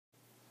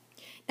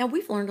Now,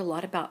 we've learned a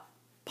lot about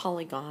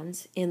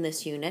polygons in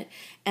this unit,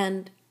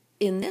 and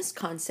in this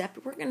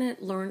concept, we're going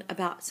to learn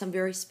about some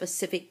very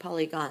specific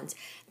polygons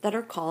that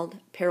are called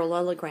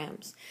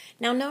parallelograms.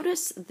 Now,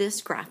 notice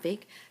this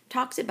graphic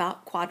talks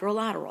about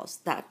quadrilaterals.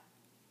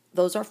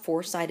 Those are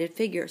four-sided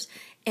figures,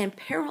 and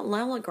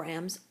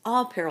parallelograms,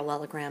 all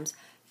parallelograms,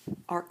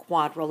 are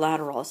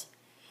quadrilaterals.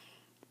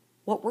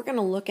 What we're going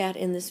to look at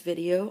in this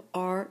video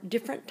are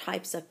different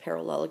types of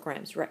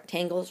parallelograms: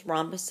 rectangles,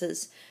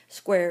 rhombuses,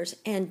 squares,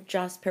 and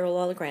just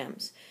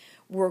parallelograms.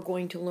 We're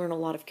going to learn a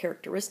lot of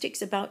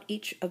characteristics about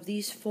each of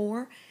these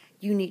four.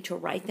 You need to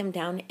write them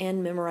down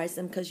and memorize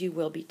them because you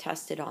will be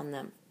tested on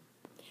them.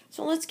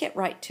 So let's get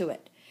right to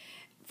it.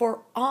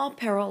 For all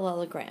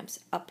parallelograms,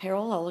 a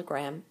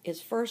parallelogram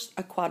is first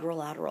a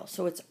quadrilateral,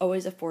 so it's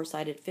always a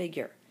four-sided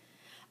figure.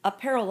 A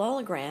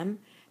parallelogram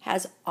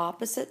has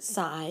opposite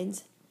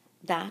sides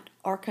that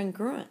are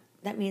congruent.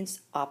 That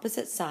means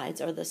opposite sides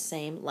are the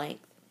same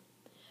length.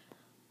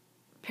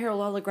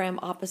 Parallelogram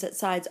opposite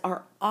sides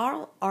are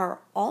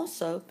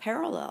also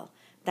parallel.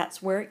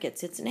 That's where it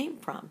gets its name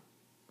from.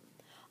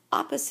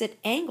 Opposite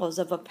angles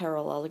of a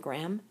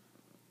parallelogram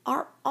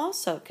are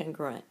also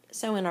congruent.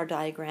 So in our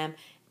diagram,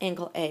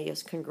 angle A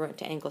is congruent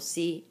to angle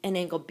C, and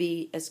angle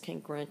B is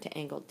congruent to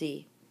angle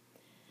D.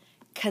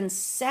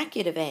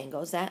 Consecutive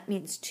angles, that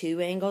means two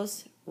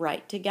angles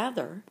right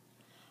together,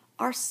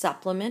 are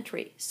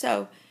supplementary.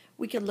 So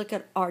we could look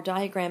at our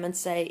diagram and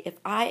say, if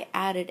I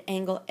added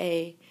angle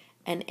A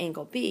and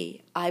angle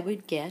B, I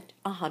would get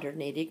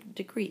 180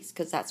 degrees,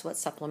 because that's what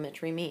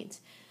supplementary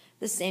means.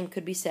 The same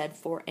could be said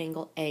for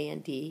angle A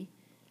and D,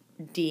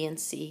 D and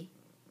C,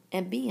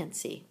 and B and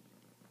C.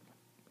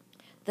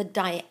 The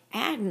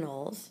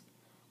diagonals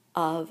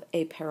of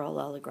a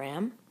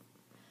parallelogram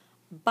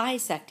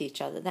bisect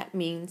each other. That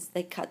means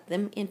they cut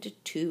them into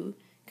two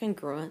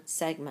congruent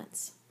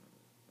segments.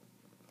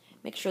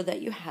 Make sure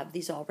that you have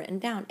these all written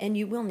down, and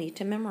you will need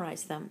to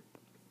memorize them.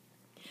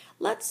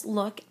 Let's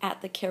look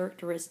at the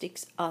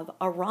characteristics of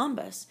a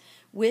rhombus,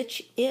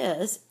 which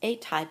is a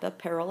type of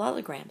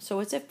parallelogram.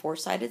 So it's a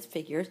four-sided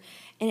figure,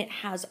 and it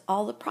has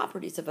all the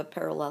properties of a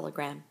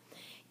parallelogram.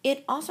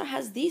 It also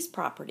has these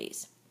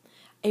properties.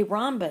 A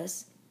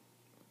rhombus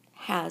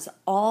has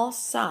all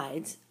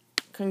sides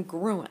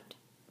congruent.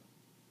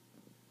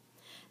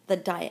 The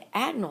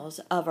diagonals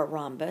of a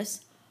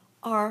rhombus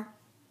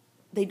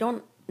they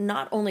don't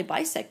not only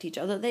bisect each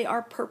other, they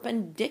are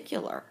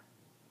perpendicular.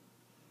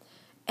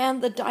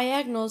 And the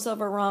diagonals of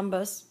a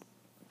rhombus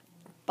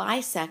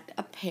bisect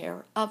a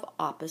pair of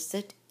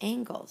opposite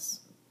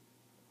angles.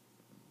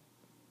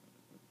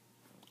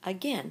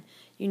 Again,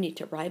 you need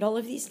to write all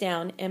of these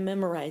down and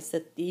memorize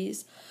that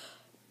these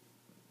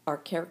are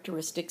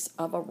characteristics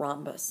of a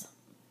rhombus.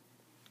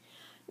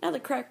 Now, the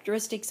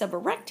characteristics of a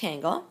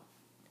rectangle,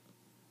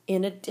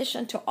 in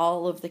addition to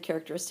all of the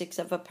characteristics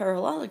of a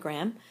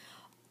parallelogram,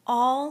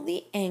 all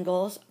the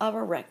angles of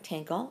a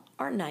rectangle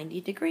are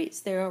 90 degrees.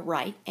 They're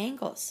right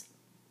angles.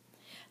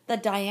 The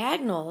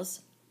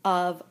diagonals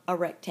of a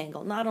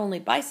rectangle not only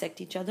bisect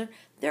each other,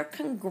 they're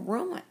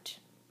congruent.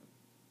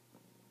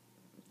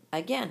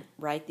 Again,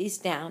 write these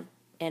down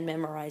and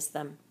memorize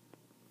them.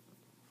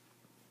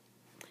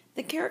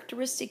 The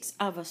characteristics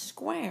of a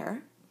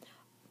square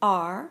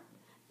are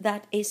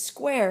that a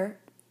square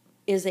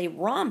is a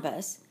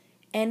rhombus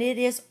and it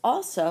is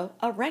also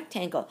a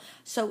rectangle.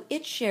 So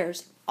it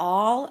shares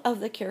all of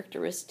the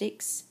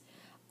characteristics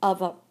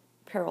of a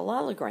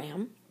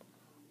parallelogram,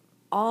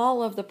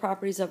 all of the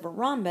properties of a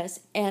rhombus,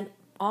 and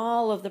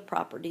all of the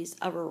properties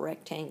of a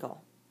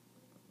rectangle.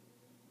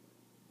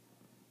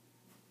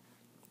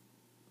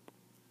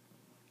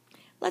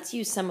 Let's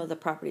use some of the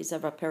properties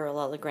of a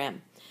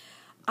parallelogram.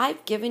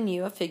 I've given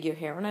you a figure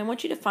here, and I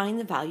want you to find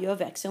the value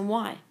of x and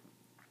y.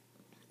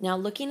 Now,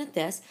 looking at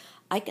this,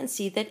 I can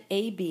see that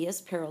AB is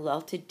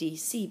parallel to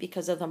DC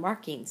because of the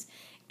markings,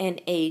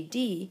 and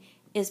AD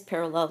is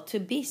parallel to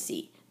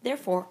BC.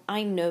 Therefore,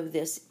 I know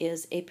this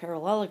is a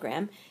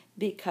parallelogram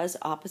because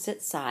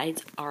opposite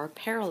sides are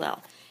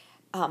parallel.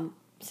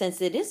 Since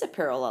it is a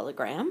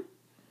parallelogram,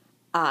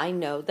 I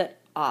know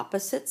that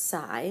opposite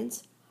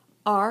sides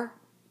are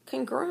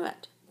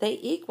congruent. They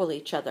equal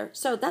each other.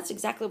 So that's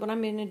exactly what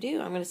I'm going to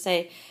do. I'm going to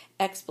say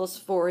x plus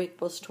 4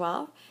 equals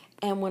 12.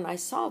 And when I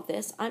solve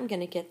this, I'm going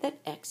to get that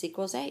x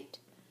equals 8.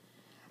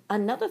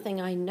 Another thing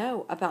I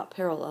know about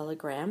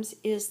parallelograms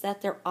is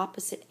that their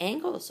opposite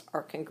angles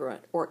are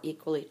congruent or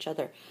equal each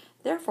other.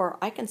 Therefore,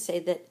 I can say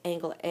that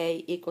angle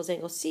A equals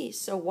angle C,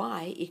 so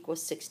y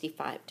equals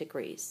 65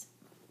 degrees.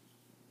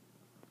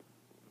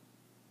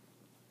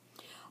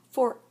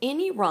 For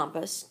any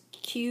rhombus,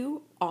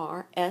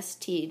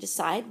 QRST,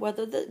 decide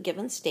whether the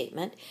given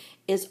statement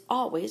is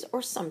always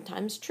or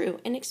sometimes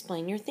true and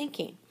explain your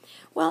thinking.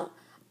 Well,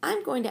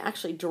 I'm going to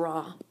actually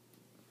draw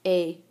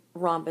a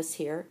rhombus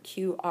here,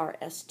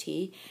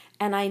 QRST,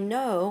 and I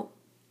know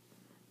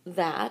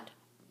that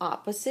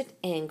opposite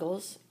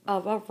angles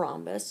of a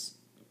rhombus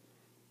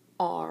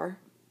are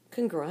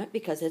congruent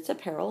because it's a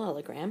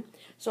parallelogram.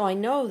 So I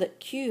know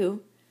that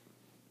Q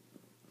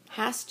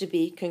has to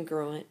be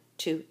congruent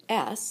to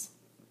S,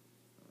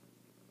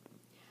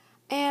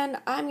 And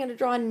I'm going to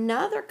draw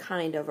another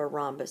kind of a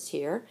rhombus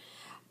here,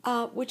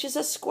 which is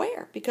a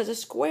square, because a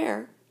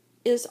square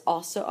is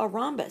also a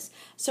rhombus.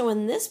 So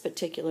in this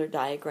particular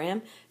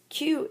diagram,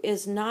 Q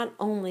is not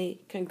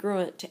only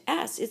congruent to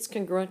S, it's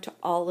congruent to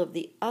all of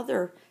the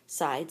other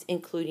sides,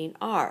 including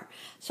R.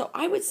 So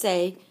I would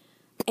say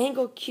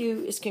angle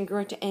Q is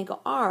congruent to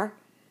angle R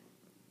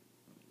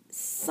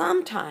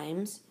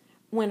sometimes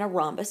when a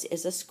rhombus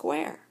is a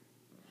square.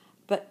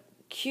 But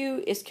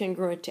Q is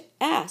congruent to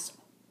S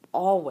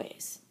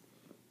always.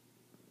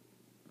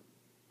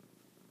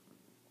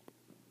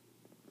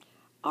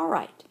 All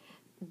right,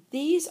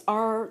 these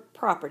are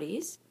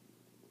properties,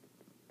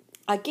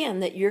 again,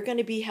 that you're going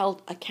to be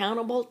held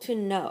accountable to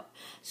know.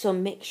 So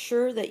make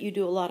sure that you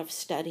do a lot of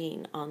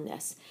studying on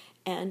this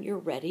and you're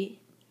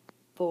ready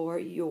for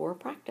your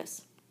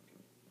practice.